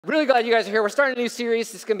Really glad you guys are here. We're starting a new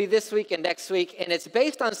series. It's going to be this week and next week, and it's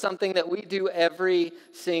based on something that we do every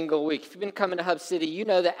single week. If you've been coming to Hub City, you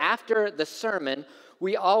know that after the sermon,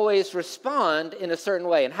 we always respond in a certain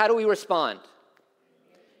way. And how do we respond?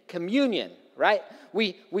 Communion, right?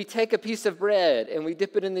 We take a piece of bread and we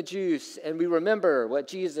dip it in the juice, and we remember what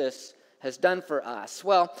Jesus has done for us.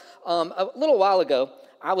 Well, a little while ago,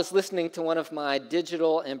 I was listening to one of my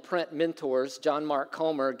digital and print mentors, John Mark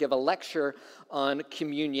Comer, give a lecture on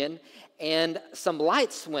communion, and some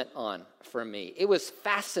lights went on for me. It was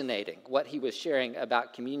fascinating what he was sharing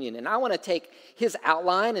about communion, and I want to take his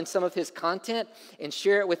outline and some of his content and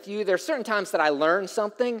share it with you. There are certain times that I learn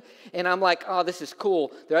something, and I'm like, oh, this is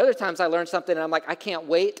cool. There are other times I learn something, and I'm like, I can't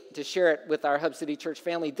wait to share it with our Hub City Church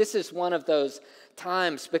family. This is one of those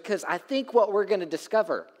times, because I think what we're going to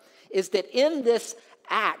discover is that in this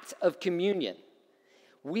act of communion,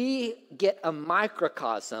 we get a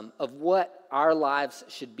microcosm of what our lives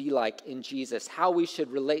should be like in Jesus, how we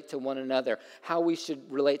should relate to one another, how we should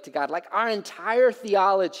relate to God. Like our entire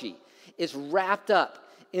theology is wrapped up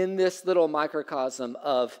in this little microcosm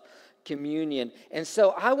of communion. And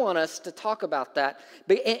so I want us to talk about that.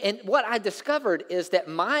 And what I discovered is that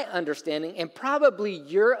my understanding, and probably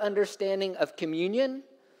your understanding of communion,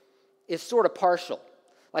 is sort of partial.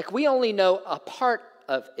 Like we only know a part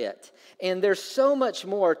of it. And there's so much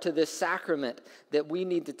more to this sacrament that we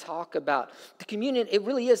need to talk about. The communion, it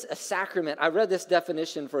really is a sacrament. I read this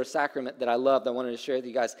definition for a sacrament that I loved. I wanted to share with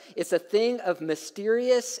you guys. It's a thing of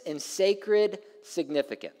mysterious and sacred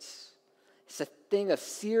significance. It's a thing of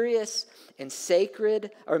serious and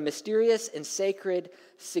sacred, or mysterious and sacred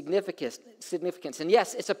significance. And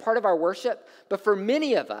yes, it's a part of our worship, but for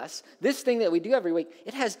many of us, this thing that we do every week,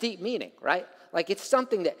 it has deep meaning, right? Like it's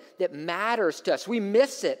something that matters to us. We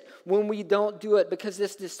miss it when we don't do it, because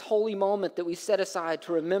this holy moment that we set aside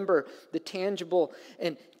to remember the tangible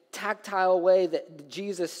and tactile way that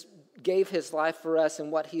Jesus gave his life for us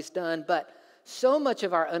and what he's done. But so much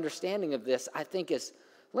of our understanding of this, I think, is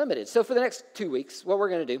limited. So for the next 2 weeks, what we're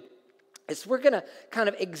going to do is we're going to kind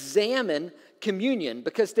of examine communion,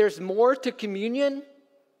 because there's more to communion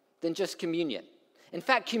than just communion. In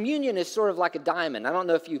fact, communion is sort of like a diamond. I don't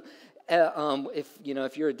know if you're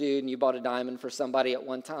a dude and you bought a diamond for somebody at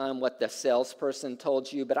one time, what the salesperson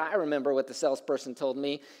told you. But I remember what the salesperson told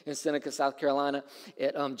me in Seneca, South Carolina,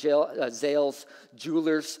 at Zales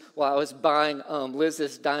Jewelers, while I was buying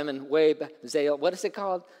Liz's diamond Zale. What is it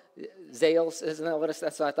called? Zales, isn't that what it's?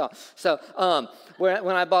 That's what I thought. So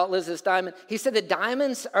when I bought Liz's diamond, he said that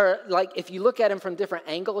diamonds are like, if you look at them from different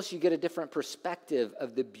angles, you get a different perspective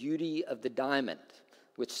of the beauty of the diamond,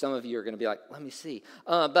 which some of you are going to be like, let me see.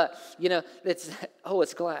 But,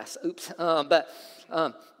 it's glass. Oops.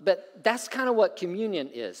 But that's kind of what communion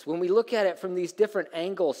is. When we look at it from these different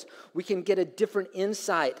angles, we can get a different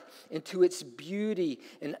insight into its beauty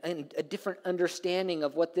and a different understanding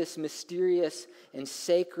of what this mysterious and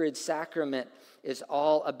sacred sacrament is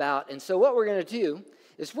all about. And so what we're going to do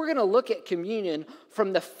is we're going to look at communion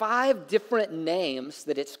from the 5 different names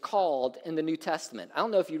that it's called in the New Testament. I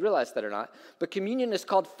don't know if you realize that or not, but communion is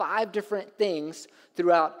called 5 different things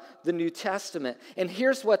throughout the New Testament. And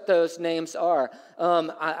here's what those names are.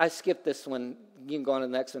 I skipped this one. You can go on to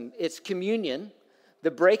the next one. It's communion,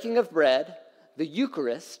 the breaking of bread, the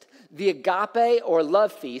Eucharist, the agape or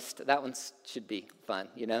love feast. That one should be fun,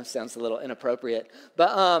 sounds a little inappropriate.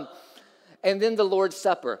 But and then the Lord's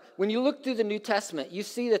Supper. When you look through the New Testament, you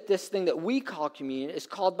see that this thing that we call communion is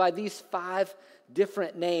called by these 5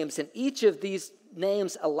 different names. And each of these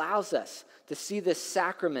names allows us to see this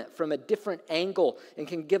sacrament from a different angle and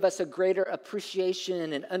can give us a greater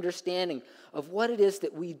appreciation and understanding of what it is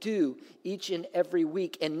that we do each and every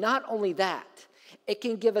week. And not only that, it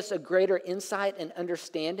can give us a greater insight and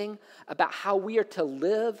understanding about how we are to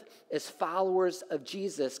live as followers of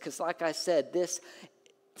Jesus. Because like I said, this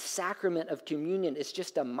sacrament of communion is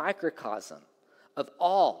just a microcosm of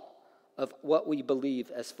all of what we believe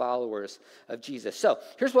as followers of Jesus. So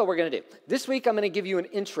here's what we're going to do. This week I'm going to give you an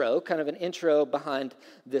intro behind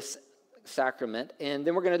this sacrament, and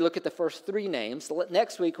then we're going to look at the first 3 names.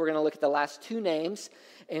 Next week we're going to look at the last 2 names,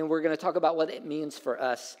 and we're going to talk about what it means for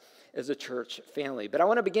us as a church family. But I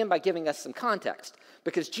want to begin by giving us some context,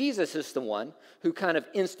 because Jesus is the one who kind of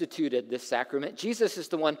instituted this sacrament. Jesus is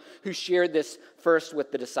the one who shared this first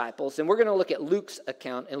with the disciples. And we're going to look at Luke's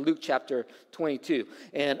account in Luke chapter 22.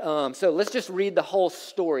 And so let's just read the whole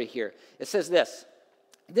story here. It says this: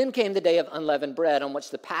 Then came the day of unleavened bread, on which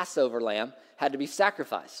the Passover lamb had to be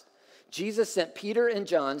sacrificed. Jesus sent Peter and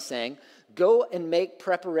John, saying, "Go and make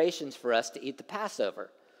preparations for us to eat the Passover."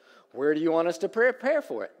 "Where do you want us to prepare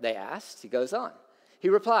for it?" they asked. He goes on. He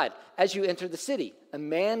replied, as you enter the city, a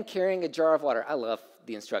man carrying a jar of water. I love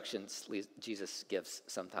the instructions Jesus gives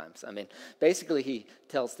sometimes. I mean, basically he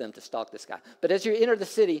tells them to stalk this guy. But as you enter the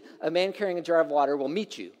city, a man carrying a jar of water will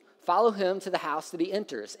meet you. Follow him to the house that he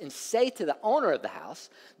enters and say to the owner of the house,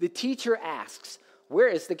 the teacher asks, where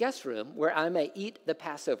is the guest room where I may eat the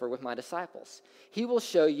Passover with my disciples? He will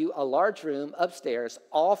show you a large room upstairs,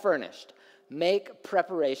 all furnished. Make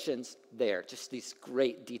preparations there. Just these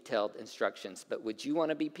great detailed instructions. But would you want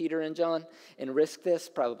to be Peter and John and risk this?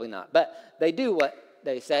 Probably not. But they do what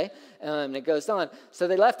they say, and it goes on. So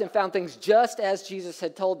they left and found things just as Jesus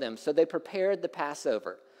had told them. So they prepared the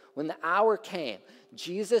Passover. When the hour came,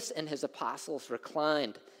 Jesus and his apostles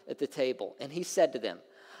reclined at the table, and he said to them,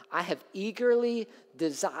 I have eagerly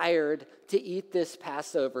desired to eat this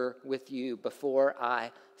Passover with you before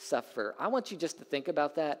I suffer. I want you just to think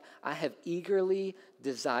about that. I have eagerly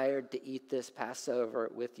desired to eat this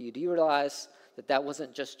Passover with you. Do you realize that that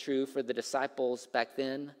wasn't just true for the disciples back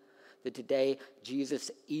then? That today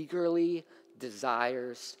Jesus eagerly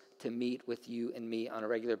desires to meet with you and me on a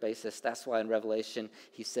regular basis. That's why in Revelation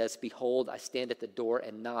he says, behold, I stand at the door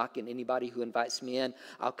and knock, and anybody who invites me in,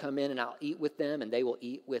 I'll come in and I'll eat with them and they will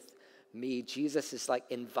eat with me. Jesus is like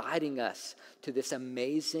inviting us to this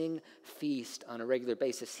amazing feast on a regular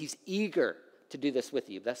basis. He's eager to do this with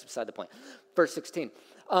you. That's beside the point. Verse 16.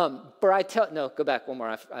 Go back one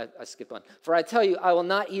more. I skipped one. For I tell you, I will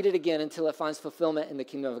not eat it again until it finds fulfillment in the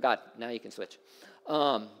kingdom of God. Now you can switch.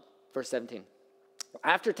 Verse 17.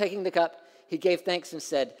 After taking the cup, he gave thanks and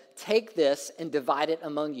said, take this and divide it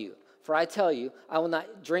among you. For I tell you, I will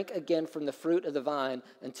not drink again from the fruit of the vine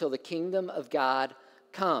until the kingdom of God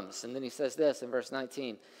comes. And then he says this in verse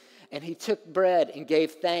 19. And he took bread and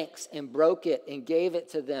gave thanks and broke it and gave it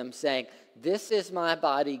to them, saying, this is my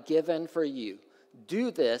body given for you. Do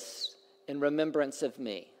this in remembrance of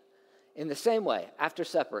me. In the same way, after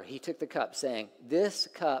supper, he took the cup, saying, this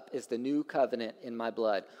cup is the new covenant in my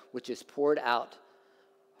blood, which is poured out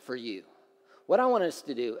for you. What I want us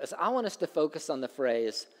to do is I want us to focus on the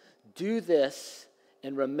phrase, do this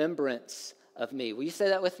in remembrance of me. Will you say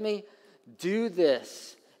that with me? Do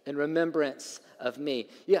this in remembrance of me.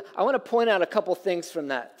 Yeah, I want to point out a couple things from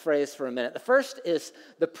that phrase for a minute. The first is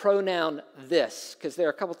the pronoun this, because there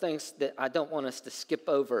are a couple things that I don't want us to skip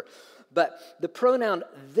over. But the pronoun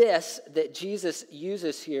this that Jesus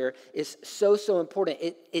uses here is so important.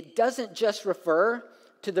 It doesn't just refer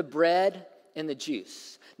to the bread and the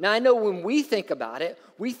juice. Now, I know when we think about it,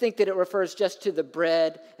 we think that it refers just to the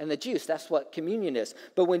bread and the juice. That's what communion is.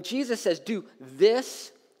 But when Jesus says, do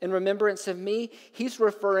this in remembrance of me, he's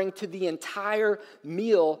referring to the entire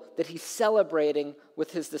meal that he's celebrating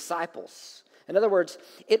with his disciples. In other words,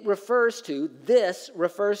 this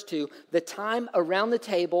refers to the time around the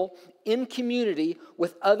table in community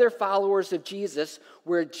with other followers of Jesus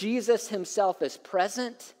where Jesus himself is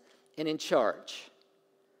present and in charge.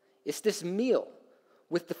 It's this meal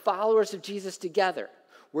with the followers of Jesus together,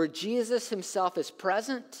 where Jesus himself is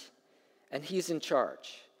present and he's in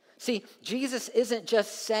charge. See, Jesus isn't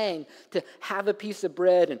just saying to have a piece of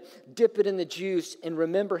bread and dip it in the juice and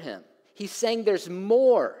remember him. He's saying there's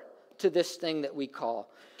more to this thing that we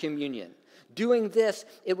call communion. Doing this,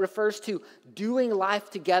 it refers to doing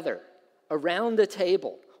life together around the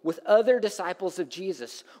table with other disciples of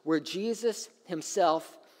Jesus, where Jesus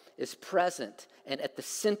himself is present and at the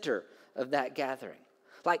center of that gathering.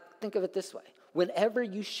 Like, think of it this way. Whenever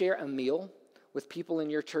you share a meal with people in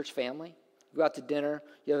your church family, you go out to dinner,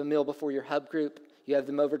 you have a meal before your hub group, you have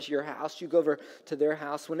them over to your house, you go over to their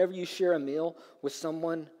house. Whenever you share a meal with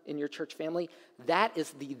someone in your church family, that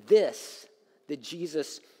is the this that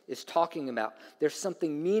Jesus is talking about. There's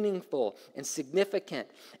something meaningful and significant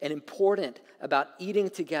and important about eating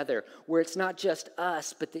together, where it's not just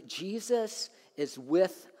us, but that Jesus is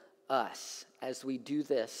with us as we do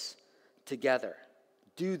this together.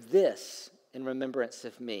 Do this in remembrance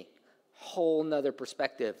of me. Whole nother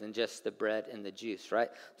perspective than just the bread and the juice, right?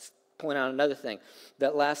 Let's point out another thing.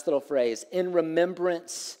 That last little phrase, in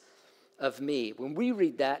remembrance of me. When we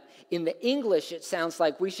read that, in the English, it sounds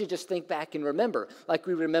like we should just think back and remember, like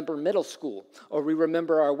we remember middle school, or we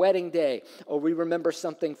remember our wedding day, or we remember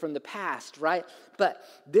something from the past, right? But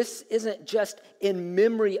this isn't just in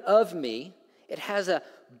memory of me. It has a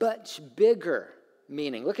much bigger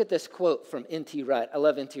meaning. Look at this quote from N.T. Wright. I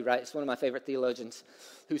love N.T. Wright. He's one of my favorite theologians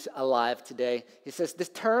who's alive today. He says, this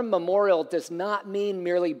term memorial does not mean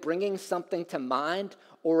merely bringing something to mind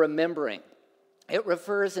or remembering. It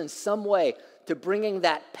refers in some way to bringing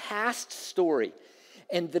that past story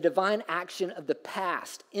and the divine action of the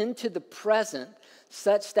past into the present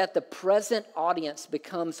such that the present audience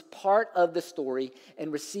becomes part of the story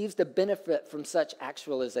and receives the benefit from such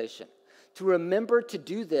actualization. To remember to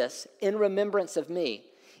do this in remembrance of me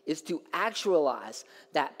is to actualize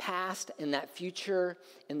that past and that future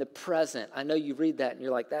in the present. I know you read that and you're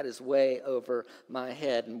like, that is way over my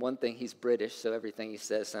head. And one thing, he's British, so everything he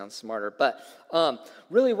says sounds smarter. But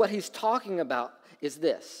really what he's talking about is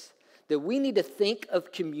this, that we need to think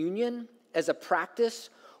of communion as a practice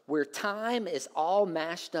where time is all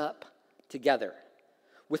mashed up together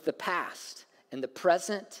with the past and the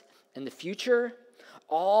present and the future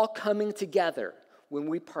all coming together when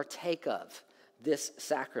we partake of this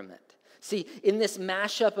sacrament. See, in this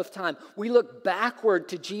mashup of time, we look backward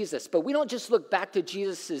to Jesus, but we don't just look back to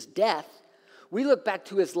Jesus' death. We look back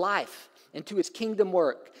to his life and to his kingdom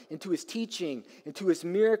work and to his teaching and to his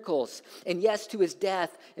miracles and, yes, to his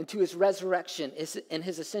death and to his resurrection and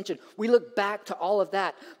his ascension. We look back to all of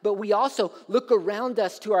that, but we also look around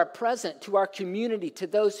us to our present, to our community, to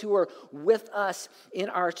those who are with us in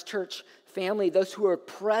our church family, those who are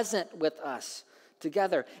present with us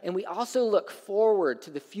together. And we also look forward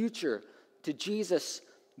to the future, to Jesus'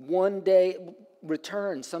 one day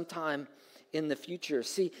return sometime in the future.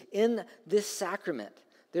 See, in this sacrament,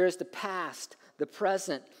 there is the past, the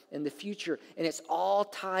present, and the future, and it's all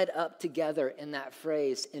tied up together in that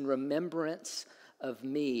phrase, in remembrance of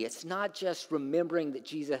me. It's not just remembering that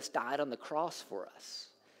Jesus died on the cross for us.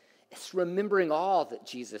 It's remembering all that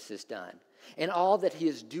Jesus has done and all that he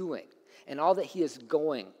is doing and all that he is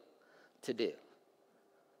going to do.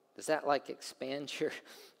 Does that expand your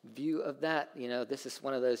view of that? You know, this is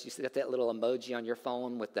one of those, you see that little emoji on your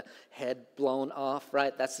phone with the head blown off,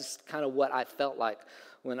 right? That's just kind of what I felt like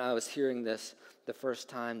when I was hearing this the first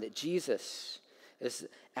time, that Jesus is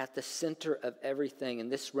at the center of everything.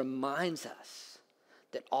 And this reminds us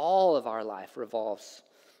that all of our life revolves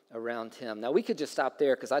around him. Now, we could just stop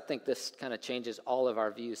there because I think this kind of changes all of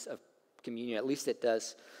our views of communion. At least it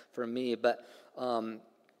does for me. But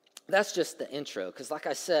that's just the intro, because like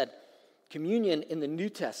I said, communion in the New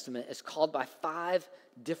Testament is called by 5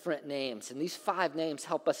 different names, and these 5 names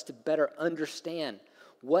help us to better understand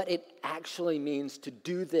what it actually means to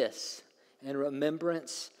do this in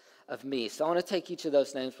remembrance of me. So I want to take each of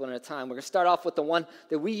those names one at a time. We're going to start off with the one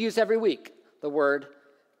that we use every week, the word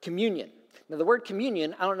communion. Now, the word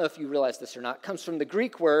communion, I don't know if you realize this or not, comes from the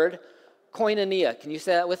Greek word koinonia. Can you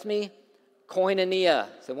say that with me? Koinonia.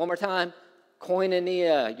 Say it one more time.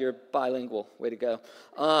 Koinonia. You're bilingual. Way to go.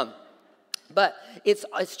 But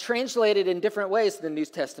it's translated in different ways in the New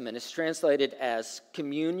Testament. It's translated as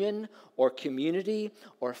communion or community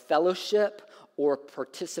or fellowship or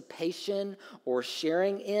participation or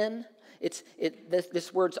sharing in.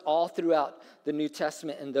 This word's all throughout the New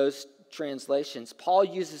Testament in those translations. Paul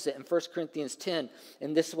uses it in 1 Corinthians 10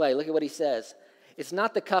 in this way. Look at what he says. It's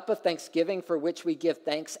not the cup of thanksgiving for which we give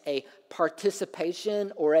thanks, a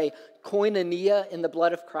participation or a koinonia in the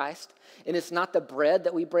blood of Christ. And it's not the bread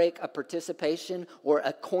that we break, a participation or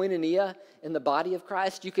a koinonia in the body of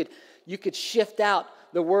Christ. You could shift out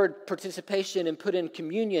the word participation and put in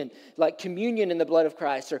communion, like communion in the blood of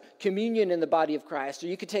Christ or communion in the body of Christ. Or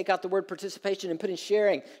you could take out the word participation and put in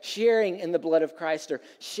sharing in the blood of Christ or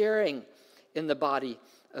sharing in the body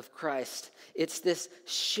of Christ. It's this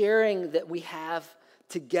sharing that we have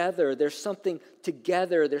together. There's something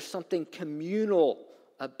together. There's something communal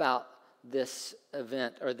about this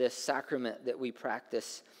event or this sacrament that we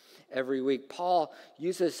practice every week. Paul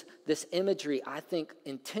uses this imagery, I think,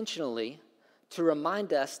 intentionally to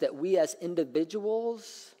remind us that we as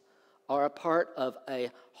individuals are a part of a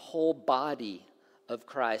whole body of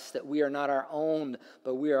Christ, that we are not our own,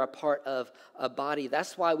 but we are a part of a body.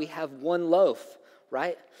 That's why we have one loaf,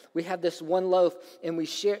 right? We have this one loaf, and we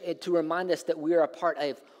share it to remind us that we are a part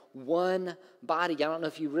of one body. I don't know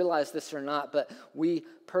if you realize this or not, but we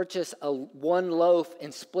purchase one loaf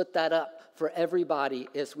and split that up for everybody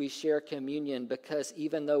as we share communion, because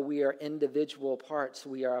even though we are individual parts,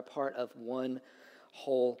 we are a part of one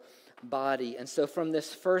whole body. And so from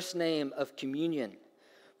this first name of communion,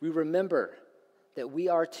 we remember that we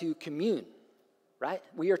are to commune, right?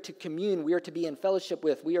 We are to commune. We are to be in fellowship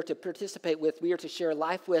with. We are to participate with. We are to share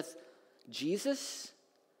life with Jesus,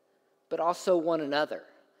 but also one another.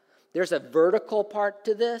 There's a vertical part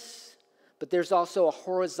to this, but there's also a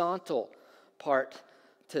horizontal part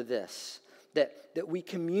to this. that we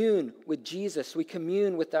commune with Jesus. We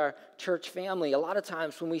commune with our church family. A lot of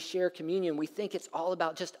times when we share communion, we think it's all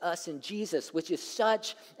about just us and Jesus, which is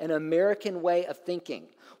such an American way of thinking.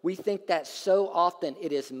 We think that so often.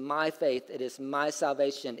 It is my faith, it is my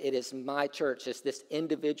salvation, it is my church. It's this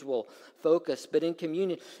individual focus. But in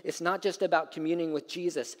communion, it's not just about communing with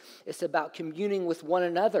Jesus. It's about communing with one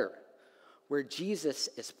another, where Jesus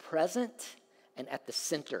is present and at the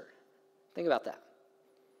center. Think about that.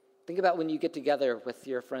 Think about when you get together with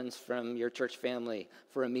your friends from your church family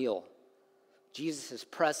for a meal. Jesus is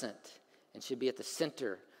present and should be at the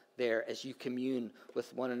center there as you commune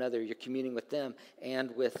with one another. You're communing with them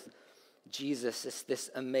and with Jesus. It's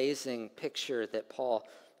this amazing picture that Paul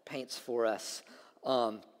paints for us.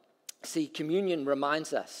 See, communion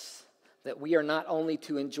reminds us that we are not only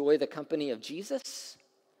to enjoy the company of Jesus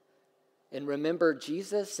and remember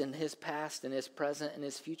Jesus and his past and his present and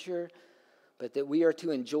his future, but that we are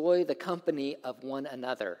to enjoy the company of one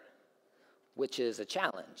another, which is a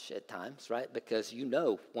challenge at times, right? Because you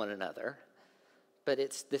know one another. But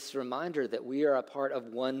it's this reminder that we are a part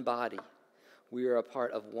of one body. We are a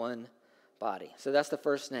part of one body. So that's the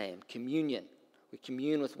first name, communion. We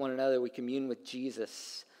commune with one another. We commune with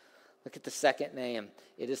Jesus. Look at the second name.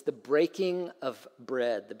 It is the breaking of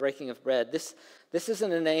bread. The breaking of bread. This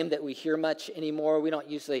isn't a name that we hear much anymore. We don't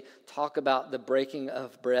usually talk about the breaking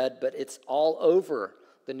of bread, but it's all over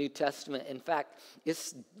the New Testament. In fact,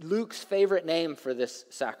 it's Luke's favorite name for this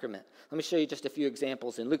sacrament. Let me show you just a few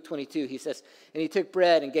examples. In Luke 22, he says, "And he took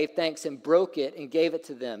bread and gave thanks and broke it and gave it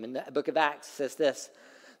to them." In the book of Acts, it says this,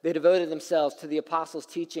 "They devoted themselves to the apostles'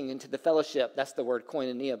 teaching and to the fellowship," that's the word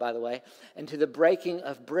koinonia, by the way, "and to the breaking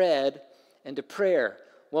of bread and to prayer."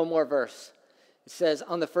 One more verse. It says,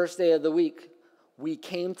 "On the first day of the week, we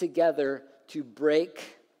came together to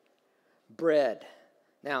break bread."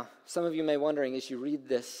 Now, some of you may be wondering as you read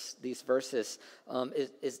these verses,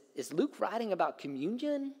 is Luke writing about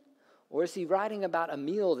communion, or is he writing about a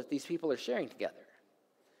meal that these people are sharing together?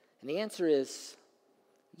 And the answer is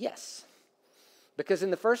yes. Because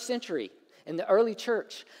in the first century, in the early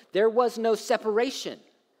church, there was no separation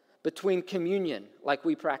between communion like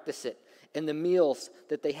we practice it and the meals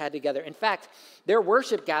that they had together. In fact, their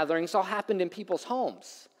worship gatherings all happened in people's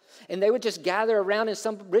homes. And they would just gather around in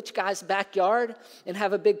some rich guy's backyard and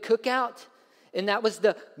have a big cookout. And that was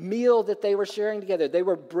the meal that they were sharing together. They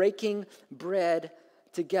were breaking bread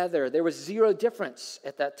together. There was zero difference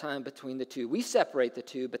at that time between the two. We separate the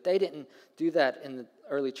two, but they didn't do that in the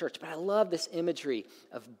early church. But I love this imagery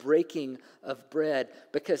of breaking of bread,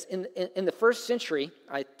 because in the first century,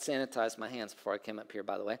 I sanitized my hands before I came up here,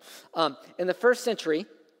 by the way. In the first century,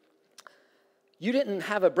 you didn't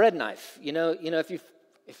have a bread knife. You know,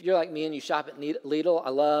 if you're like me and you shop at Lidl, I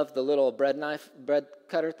love the little bread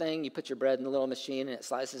cutter thing. You put your bread in the little machine and it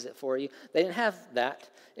slices it for you. They didn't have that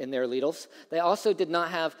in their Lidls. They also did not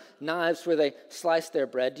have knives where they sliced their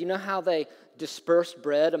bread. Do you know how they dispersed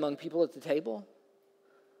bread among people at the table?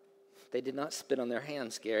 They did not spit on their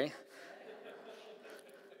hands, Gary.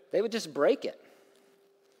 They would just break it.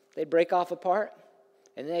 They'd break off a part,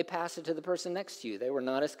 and then they pass it to the person next to you. They were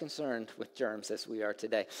not as concerned with germs as we are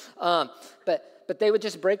today. But they would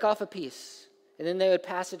just break off a piece, and then they would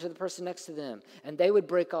pass it to the person next to them. And they would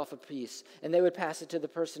break off a piece, and they would pass it to the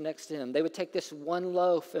person next to them. They would take this one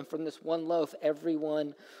loaf, and from this one loaf,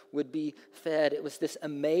 everyone would be fed. It was this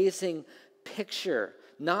amazing picture,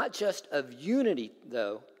 not just of unity,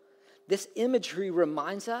 though. This imagery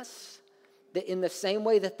reminds us that in the same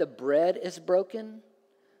way that the bread is broken,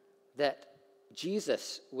 that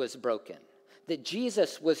Jesus was broken, that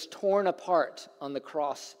Jesus was torn apart on the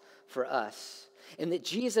cross for us, and that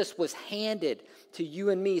Jesus was handed to you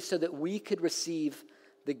and me so that we could receive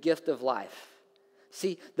the gift of life.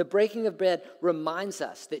 See, the breaking of bread reminds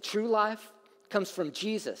us that true life comes from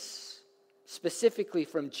Jesus, specifically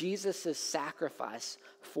from Jesus' sacrifice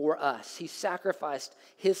for us. He sacrificed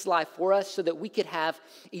his life for us so that we could have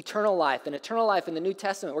eternal life. And eternal life in the New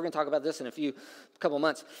Testament, we're going to talk about this in a couple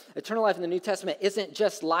months. Eternal life in the New Testament isn't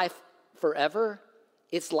just life forever,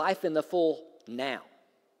 it's life in the full now.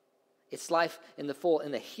 It's life in the full,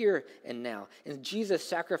 in the here and now. And Jesus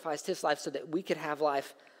sacrificed his life so that we could have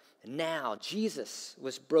life now. Jesus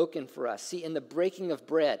was broken for us. See, in the breaking of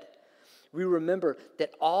bread, we remember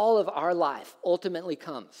that all of our life ultimately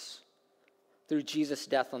comes through Jesus'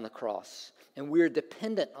 death on the cross. And we are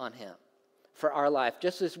dependent on him for our life.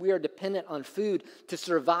 Just as we are dependent on food to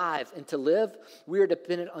survive and to live, we are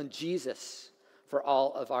dependent on Jesus for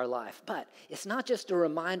all of our life. But it's not just a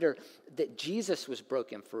reminder that Jesus was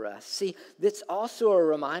broken for us. See, it's also a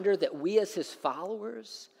reminder that we as his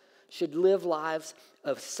followers should live lives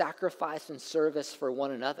of sacrifice and service for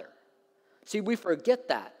one another. See, we forget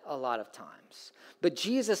that a lot of times. But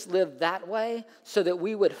Jesus lived that way so that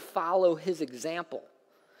we would follow his example.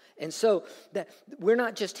 And so that we're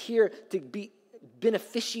not just here to be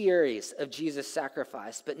beneficiaries of Jesus'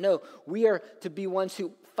 sacrifice, but no, we are to be ones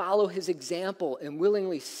who follow his example and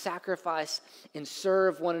willingly sacrifice and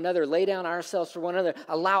serve one another, lay down ourselves for one another,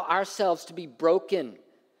 allow ourselves to be broken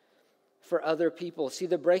for other people. See,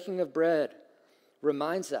 the breaking of bread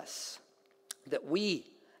reminds us that we,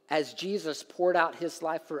 as Jesus poured out his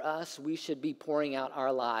life for us, we should be pouring out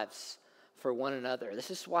our lives for one another.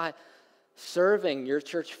 This is why serving your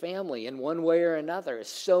church family in one way or another is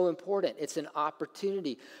so important. It's an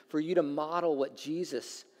opportunity for you to model what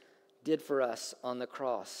Jesus did for us on the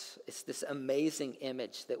cross. It's this amazing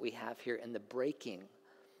image that we have here in the breaking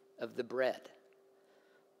of the bread.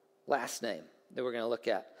 Last name that we're going to look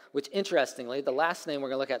at, which interestingly, the last name we're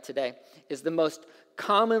going to look at today is the most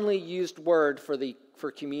commonly used word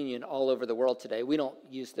for communion all over the world today. We don't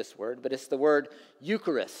use this word, but it's the word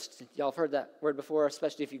Eucharist. Y'all have heard that word before,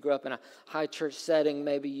 especially if you grew up in a high church setting.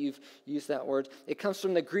 Maybe you've used that word. It comes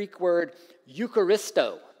from the Greek word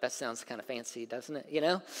Eucharisto. That sounds kind of fancy, doesn't it? You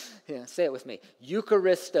know? Yeah, say it with me.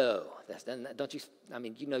 Eucharisto. Don't you? I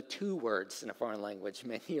mean, you know 2 words in a foreign language.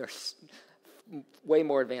 Man, you're way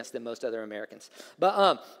more advanced than most other Americans.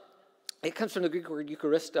 But it comes from the Greek word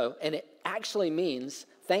Eucharisto, and it actually means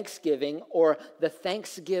Thanksgiving or the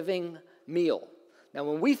Thanksgiving meal. Now,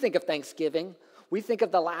 when we think of Thanksgiving, we think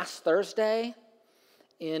of the last Thursday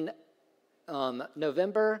in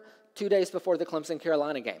November, 2 days before the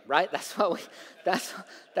Clemson-Carolina game, right? That's what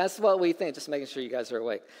we think, just making sure you guys are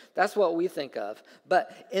awake. That's what we think of.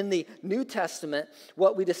 But in the New Testament,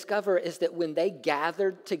 what we discover is that when they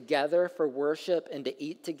gathered together for worship and to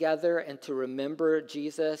eat together and to remember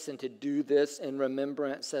Jesus and to do this in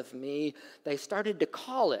remembrance of me, they started to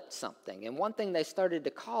call it something. And one thing they started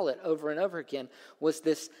to call it over and over again was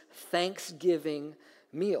this Thanksgiving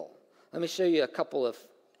meal. Let me show you a couple of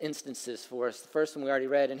instances for us. The first one we already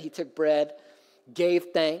read, and he took bread, gave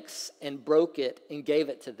thanks, and broke it and gave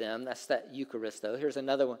it to them. That's that Eucharisto. Here's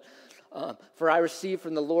another one. For I received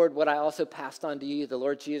from the Lord what I also passed on to you. The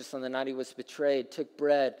Lord Jesus, on the night he was betrayed, took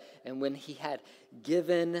bread, and when he had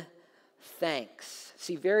given thanks.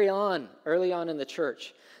 See, early on in the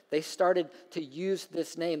church, they started to use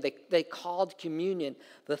this name. They called communion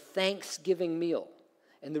the Thanksgiving meal.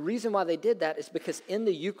 And the reason why they did that is because in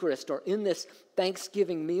the Eucharist, or in this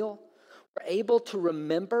Thanksgiving meal, we're able to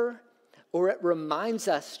remember, or it reminds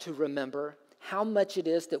us to remember, how much it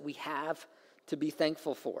is that we have to be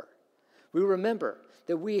thankful for. We remember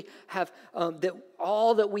that we have, that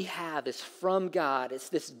all that we have is from God. It's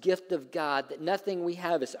this gift of God, that nothing we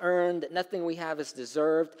have is earned, that nothing we have is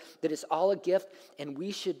deserved, that it's all a gift, and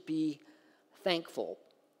we should be thankful.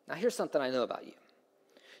 Now, here's something I know about you.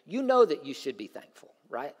 You know that you should be thankful,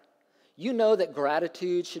 right? You know that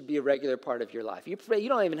gratitude should be a regular part of your life. You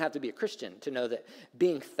don't even have to be a Christian to know that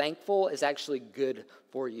being thankful is actually good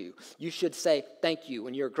for you. You should say thank you.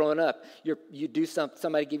 When you're growing up, you do something,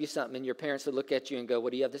 somebody give you something, and your parents would look at you and go,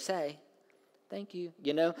 what do you have to say? Thank you.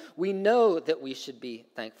 You know, we know that we should be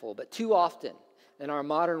thankful, but too often in our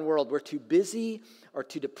modern world, we're too busy or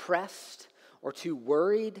too depressed or too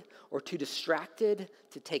worried or too distracted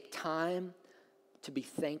to take time to be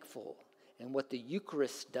thankful. And what the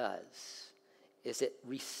Eucharist does is it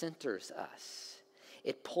recenters us.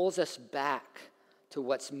 It pulls us back to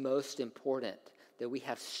what's most important, that we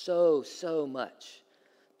have so much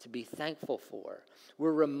to be thankful for.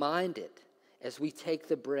 We're reminded as we take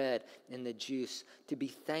the bread and the juice to be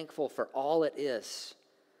thankful for all it is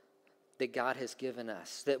that God has given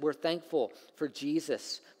us, that we're thankful for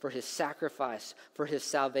Jesus, for his sacrifice, for his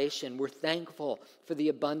salvation. We're thankful for the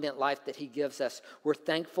abundant life that he gives us. We're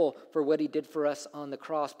thankful for what he did for us on the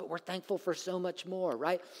cross, but we're thankful for so much more,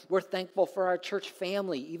 right? We're thankful for our church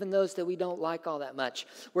family, even those that we don't like all that much.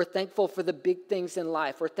 We're thankful for the big things in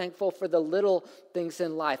life. We're thankful for the little things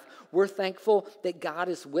in life. We're thankful that God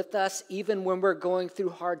is with us even when we're going through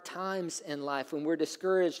hard times in life, when we're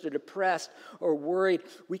discouraged or depressed or worried.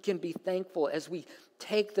 We can be thankful as we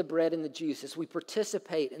take the bread and the juice, as we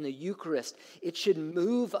participate in the Eucharist. It should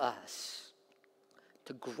move us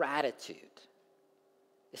to gratitude.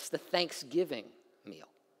 It's the Thanksgiving meal.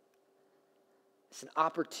 It's an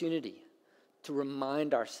opportunity to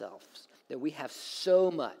remind ourselves that we have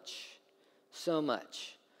so much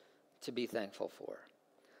to be thankful for.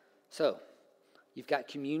 So, you've got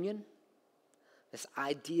communion. This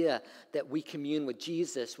idea that we commune with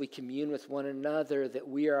Jesus, we commune with one another, that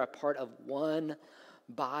we are a part of one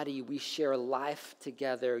body. We share life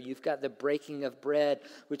together. You've got the breaking of bread,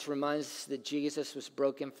 which reminds us that Jesus was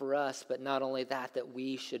broken for us, but not only that, that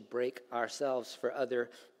we should break ourselves for other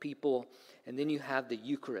people. And then you have the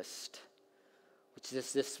Eucharist, which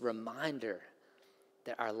is this reminder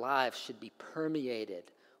that our lives should be permeated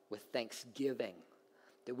with thanksgiving,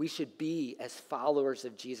 that we should be, as followers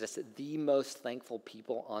of Jesus, the most thankful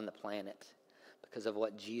people on the planet because of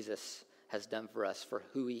what Jesus has done for us, for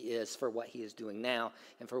who he is, for what he is doing now,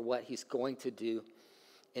 and for what he's going to do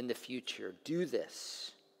in the future. Do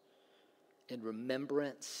this in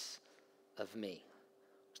remembrance of me.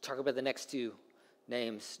 Let's talk about the next two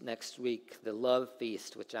names next week, the Love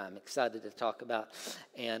Feast, which I'm excited to talk about,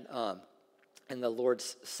 and the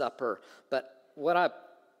Lord's Supper. But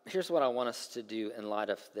here's what I want us to do in light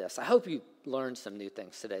of this. I hope you learned some new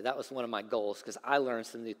things today. That was one of my goals because I learned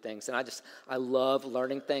some new things, and I love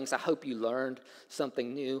learning things. I hope you learned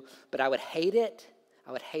something new, but I would hate it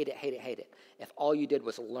if all you did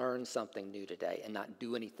was learn something new today and not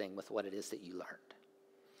do anything with what it is that you learned.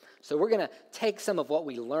 So we're going to take some of what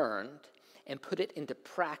we learned and put it into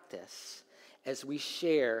practice as we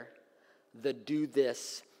share the do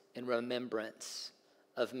this in remembrance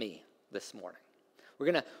of me this morning. We're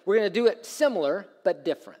gonna do it similar but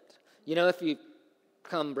different. You know, if you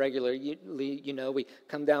come regularly, we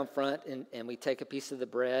come down front and we take a piece of the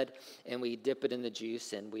bread and we dip it in the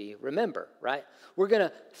juice and we remember, right? We're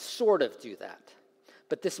gonna sort of do that.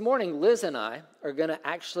 But this morning, Liz and I are gonna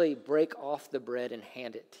actually break off the bread and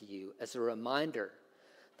hand it to you as a reminder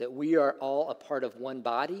that we are all a part of one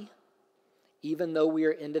body. Even though we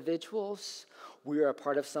are individuals, we are a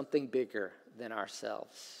part of something bigger than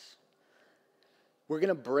ourselves. We're going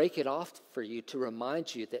to break it off for you to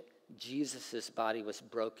remind you that Jesus' body was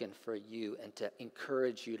broken for you and to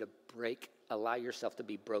encourage you to allow yourself to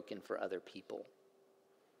be broken for other people.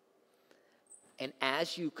 And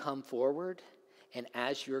as you come forward and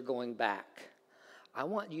as you're going back, I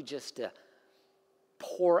want you just to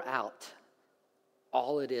pour out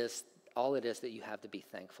all it is that you have to be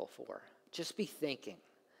thankful for. Just be thinking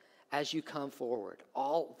as you come forward,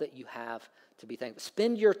 all that you have to be thankful.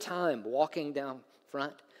 Spend your time walking down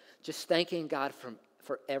front, just thanking God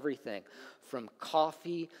for everything, from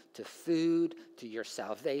coffee to food to your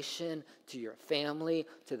salvation to your family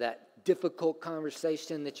to that difficult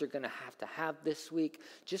conversation that you're going to have this week.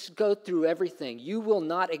 Just go through everything. You will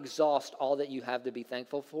not exhaust all that you have to be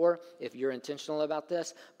thankful for if you're intentional about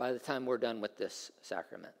this by the time we're done with this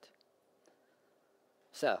sacrament.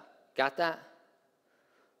 So, got that?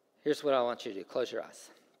 Here's what I want you to do. Close your eyes.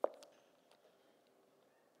 I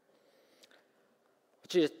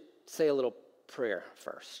want you to say a little prayer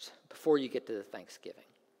first before you get to the Thanksgiving.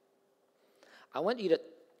 I want you to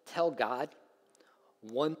tell God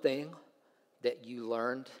one thing that you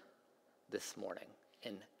learned this morning,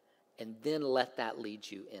 and then let that lead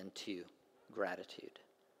you into gratitude.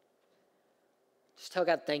 Just tell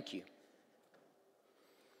God, thank you.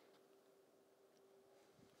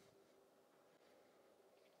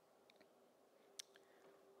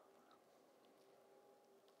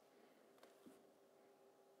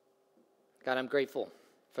 God, I'm grateful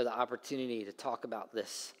for the opportunity to talk about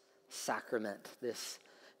this sacrament, this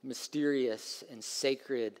mysterious and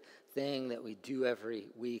sacred thing that we do every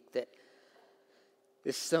week that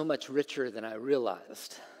is so much richer than I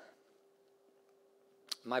realized.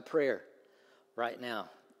 My prayer right now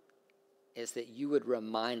is that you would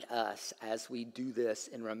remind us as we do this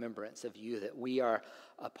in remembrance of you, that we are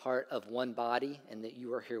a part of one body and that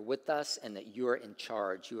you are here with us and that you are in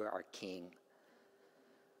charge. You are our King.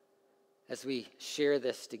 As we share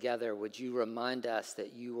this together, would you remind us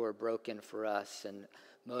that you were broken for us and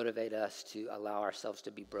motivate us to allow ourselves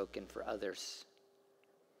to be broken for others?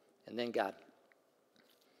 And then, God,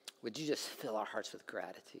 would you just fill our hearts with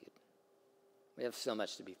gratitude? We have so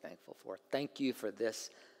much to be thankful for. Thank you for this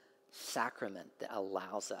sacrament that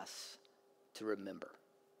allows us to remember.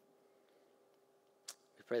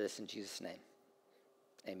 We pray this in Jesus' name.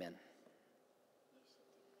 Amen.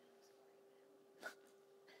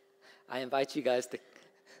 I invite you guys to,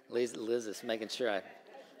 Liz is making sure I've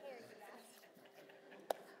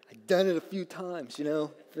done it a few times, If it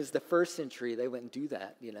was the first century, they wouldn't do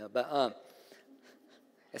that, But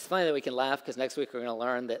it's funny that we can laugh because next week we're going to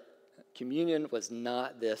learn that communion was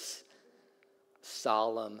not this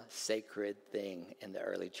solemn, sacred thing in the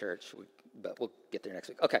early church. But we'll get there next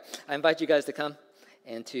week. Okay, I invite you guys to come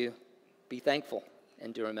and to be thankful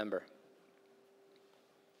and to remember.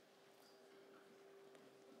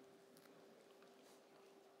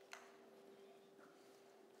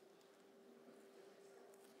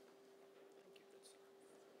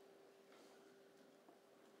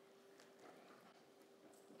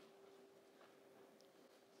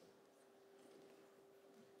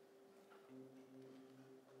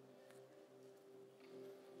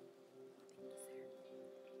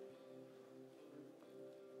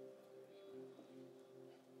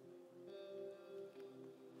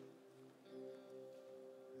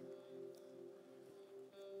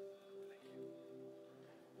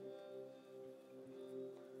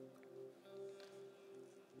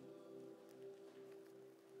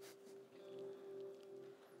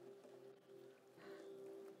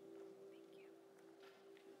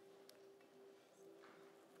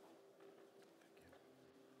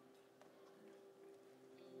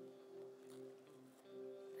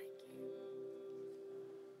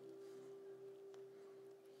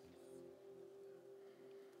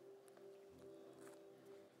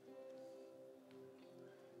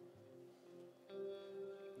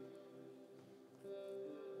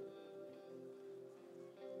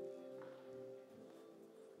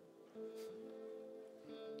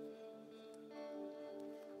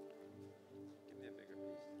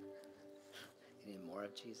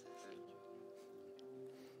 Lord Jesus.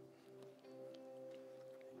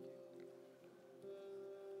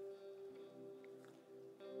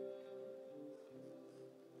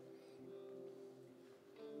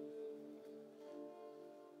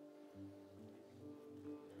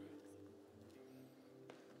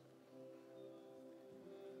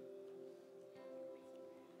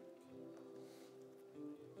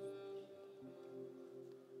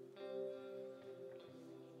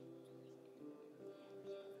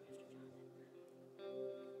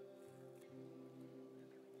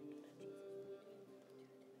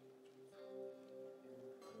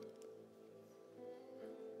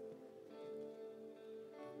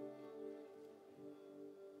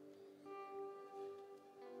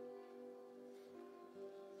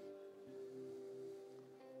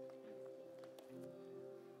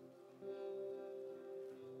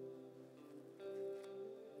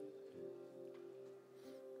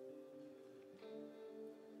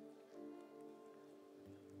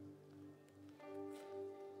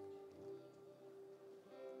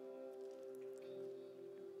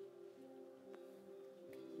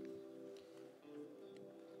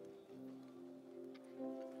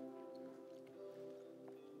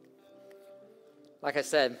 Like I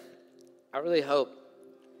said, I really hope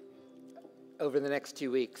over the next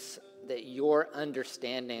 2 weeks that your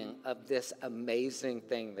understanding of this amazing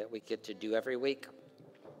thing that we get to do every week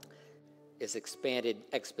is expanded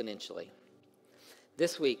exponentially.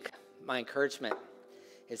 This week, my encouragement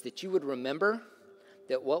is that you would remember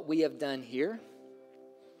that what we have done here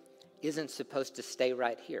isn't supposed to stay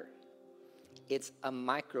right here. It's a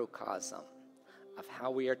microcosm of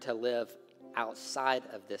how we are to live outside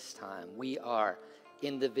of this time. We are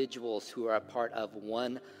individuals who are a part of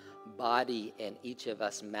one body, and each of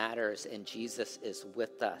us matters, and Jesus is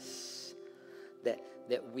with us. That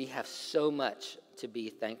we have so much to be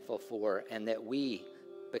thankful for, and that we,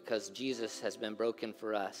 because Jesus has been broken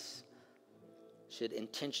for us, should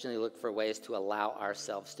intentionally look for ways to allow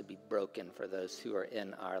ourselves to be broken for those who are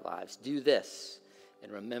in our lives. Do this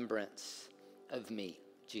in remembrance of me,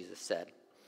 Jesus said.